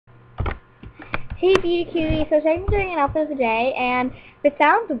Hey beauty cutie, so today I'm doing an outfit of the day, and if it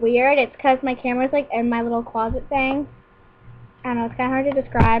sounds weird, it's because my camera's like in my little closet thing. I don't know, it's kind of hard to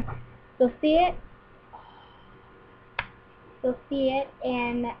describe. You'll see it. You'll see it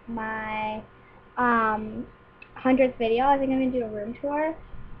in my 100th video. I think I'm gonna do a room tour.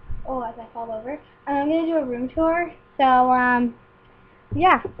 Oh, as I fall over, I'm gonna do a room tour. So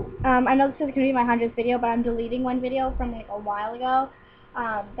yeah, I know this is gonna be my 100th video, but I'm deleting one video from like a while ago.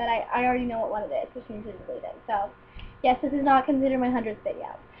 That I already know what one it is, which means to delete it. So, yes, this is not considered my 100th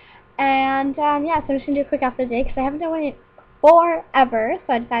video. And, yeah, so I'm just going to do a quick outfit today because I haven't done one in forever,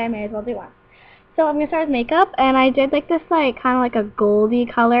 so I decided I may as well do one. So I'm going to start with makeup, and I did, like, this, like, kind of like a goldy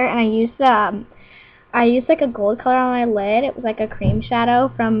color, and I used, like, a gold color on my lid. It was, like, a cream shadow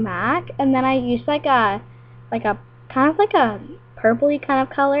from MAC, and then I used, like a kind of like a purpley kind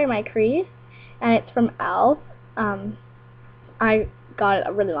of color in my crease, and it's from e.l.f. I got it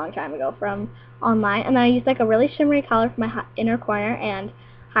a really long time ago from online, and then I used like a really shimmery color for my inner corner and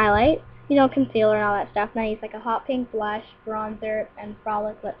highlight, you know, concealer and all that stuff. And I used like a hot pink blush, bronzer, and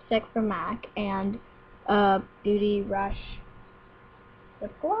Frolic lipstick from MAC, and Beauty Rush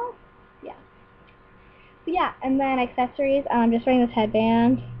lip gloss. Yeah. But yeah, and then accessories. I'm just wearing this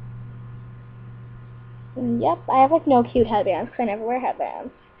headband. And yep, I have like no cute headbands because I never wear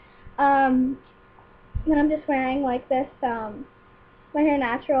headbands. Then I'm just wearing like this my hair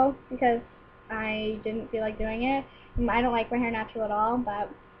natural because I didn't feel like doing it. I don't like my hair natural at all, but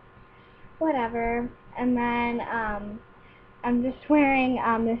whatever. And then I'm just wearing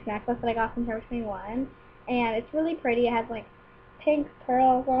this necklace that I got from Forever 21, and it's really pretty. It has like pink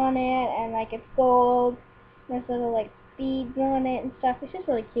pearls on it, and like it's gold. There's little like beads on it and stuff. It's just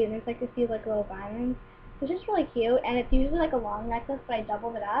really cute, and there's like a few like little diamonds. It's just really cute, and it's usually like a long necklace, but I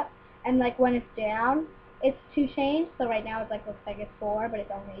doubled it up, and like when it's down, it's 2 chains, so right now it like looks like it's 4, but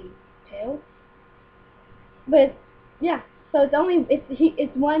it's only 2. But yeah, so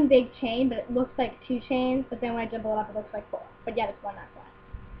it's one big chain, but it looks like 2 chains. But then when I double it up, it looks like 4. But yet it's one necklace.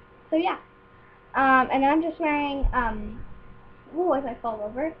 So yeah, and then I'm just wearing ooh, as I fall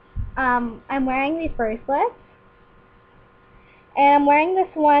over, I'm wearing these bracelets, and I'm wearing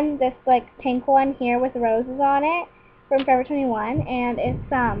this like pink one here with roses on it from Forever 21, and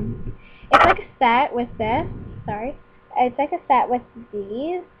it's like a set with this. Sorry, it's like a set with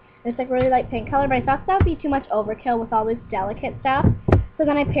these. It's like really light pink color, but I thought that would be too much overkill with all this delicate stuff. So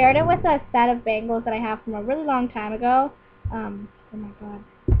then I paired it with a set of bangles that I have from a really long time ago. Oh my god,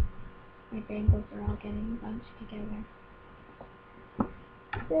 my bangles are all getting a bunch together.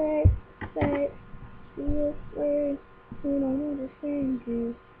 Say, this way, you don't understand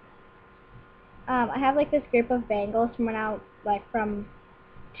you. I have like this group of bangles from when I like from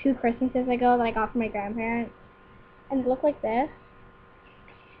 2 Christmases ago that I got from my grandparents, and they look like this.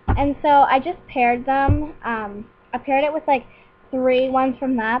 And so I just paired them. I paired it with like 3 ones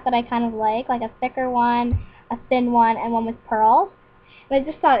from that I kind of like a thicker one, a thin one, and one with pearls. And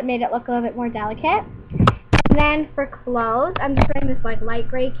I just thought it made it look a little bit more delicate. And then for clothes, I'm just wearing this like light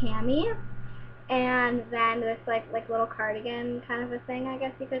gray cami, and then this like little cardigan kind of a thing, I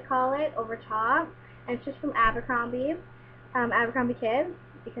guess you could call it, over top. And it's just from Abercrombie Kids,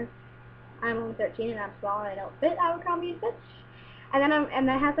 because I'm only 13 and I'm small and I don't fit Abercrombie bitch. And then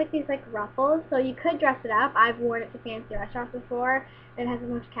it has like these like ruffles, so you could dress it up. I've worn it to fancy restaurants before. It has a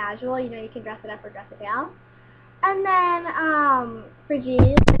much casual, you know, you can dress it up or dress it down. And then for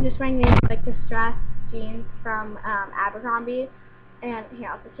jeans, I'm just wearing these like distressed jeans from Abercrombie. And here,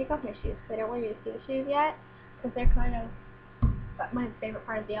 I'll just take off my shoes because I don't want you to see the shoes yet, because they're kind of my favorite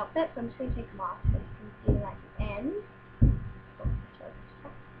part of the outfit. So I'm just going to take them off so you can see the nice ends.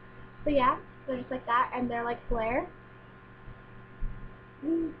 So yeah, they're just like that, and they're like flare.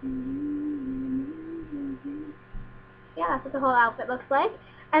 Yeah, that's what the whole outfit looks like.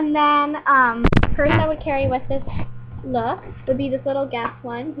 And then purse I would carry with this look would be this little Guess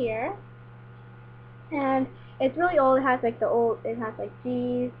one here, and it's really old. It has like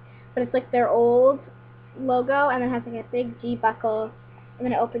G's, but it's like their old logo, and it has like a big G buckle, and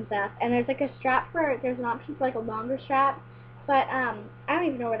then it opens up, and there's like a strap there's an option for like a longer strap, but I don't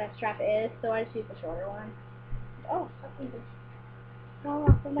even know where that strap is, so I just use the shorter one. Oh, something just fell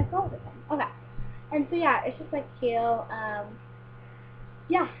off of my clothes again. Okay, and so yeah, it's just like cute.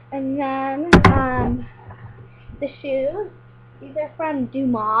 Yeah, and then the shoes, these are from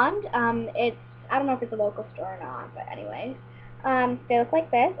Dumond. I don't know if it's a local store or not, but anyways. They look like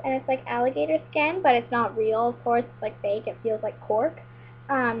this, and it's like alligator skin, but it's not real, of course. It's like fake. It feels like cork.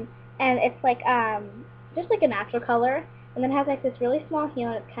 And it's like just like a natural color, and then it has like this really small heel,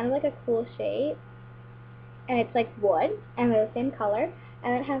 and it's kind of like a cool shape, and it's like wood, and they're the same color.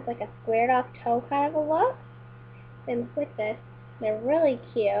 and it has like a squared off toe kind of a look. They look like this. They're really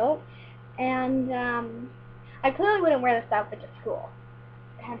cute, and I clearly wouldn't wear this outfit to school.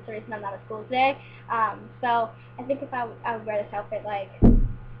 Hence the reason I'm not at school today. So I think if I would wear this outfit like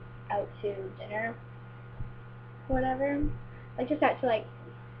out to dinner, whatever, like just out to like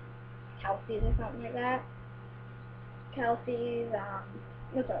Kelsey's or something like that. Kelsey's,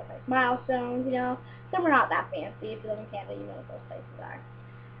 what's the other place? Milestones, you know, somewhere not that fancy. If you live in Canada, you know what those places are.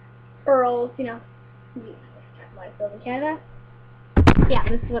 Earls, you know, you might live in Canada. Yeah,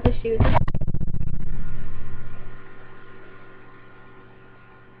 this is what the shoes are.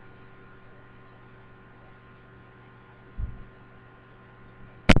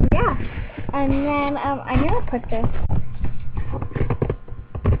 Yeah, and then I'm gonna put this.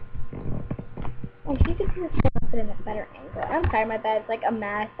 Like you can see this put in a better angle. I'm sorry, my bed's like a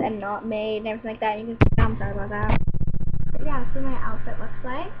mess and not made and everything like that. You can see, I'm sorry about that. But yeah, that's what my outfit looks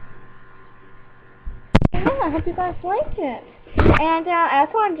like. Yeah, I hope you guys liked it. And I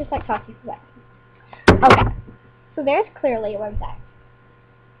also want to just like talk to you for a second. Okay, so there's clearly one sec.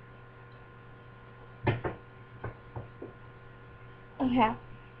 Okay.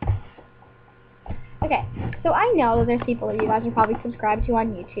 Okay, so I know that there's people that you guys are probably subscribed to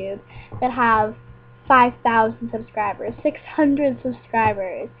on YouTube that have 5,000 subscribers, 600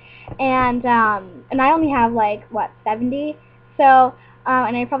 subscribers, and I only have like what 70. So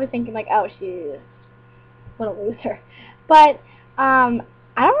and you're probably thinking like, oh, she's what a loser. But I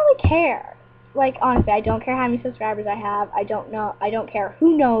don't really care. Like honestly, I don't care how many subscribers I have. I don't know. I don't care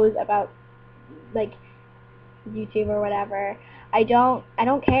who knows about like YouTube or whatever. I don't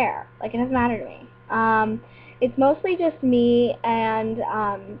care. Like it doesn't matter to me. It's mostly just me and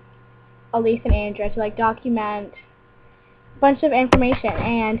Elise and Andrea to like document a bunch of information,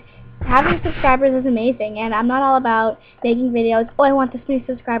 and having subscribers is amazing, and I'm not all about making videos, oh I want this many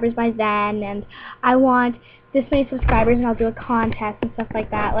subscribers by then, and I want this many subscribers and I'll do a contest and stuff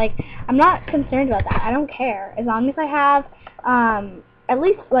like that. Like, I'm not concerned about that. I don't care. As long as I have at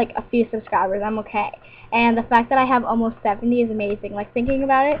least like a few subscribers, I'm okay. And the fact that I have almost 70 is amazing. Like, thinking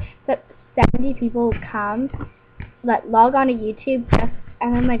about it, that 70 people come that log on to YouTube just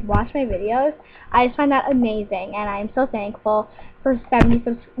and then like watch my videos, I just find that amazing, and I'm so thankful for 70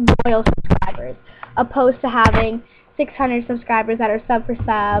 loyal subscribers, opposed to having 600 subscribers that are sub for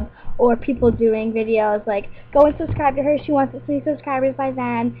sub, or people doing videos like, go and subscribe to her, she wants this many subscribers by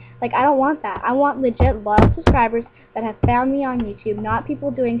then. Like, I don't want that. I want legit loyal subscribers that have found me on YouTube, not people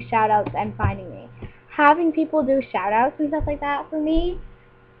doing shoutouts and finding me. Having people do shoutouts and stuff like that for me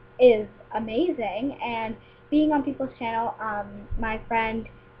is amazing, and being on people's channel, my friend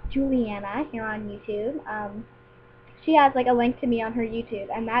Juliana here on YouTube, she has like a link to me on her YouTube,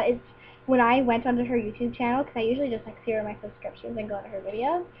 and that is when I went onto her YouTube channel, because I usually just like see her my subscriptions and go to her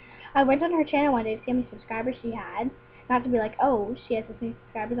videos. I went on her channel one day to see how many subscribers she had, not to be like, oh, she has this many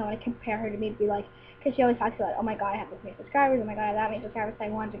subscribers, I want to compare her to me, to be like, because she always talks about, oh my god, I have this many subscribers, oh my god, I have that many subscribers, so I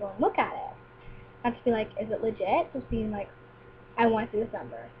wanted to go and look at it. Not to be like, is it legit? Just being like, I want to see this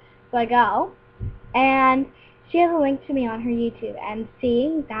number. So I go, and she has a link to me on her YouTube, and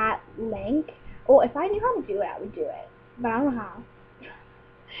seeing that link, well, if I knew how to do it, I would do it, but I don't know how,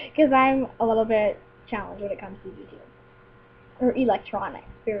 because I'm a little bit challenged when it comes to YouTube, or electronics,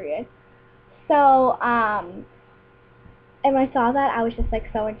 period. So, and when I saw that, I was just like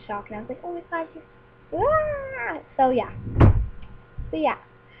so in shock, and I was like, oh my god, so yeah,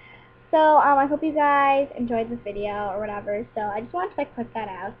 So, I hope you guys enjoyed this video or whatever. So, I just wanted to like put that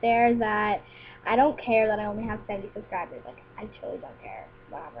out there that I don't care that I only have 70 subscribers. Like, I truly don't care.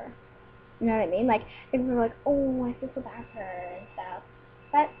 Whatever. You know what I mean? Like, people are like, oh, I feel so bad for her and stuff.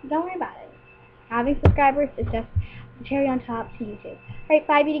 But don't worry about it. Having subscribers is just the cherry on top to YouTube. Alright,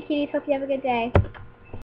 bye, beauty cuties. Hope you have a good day.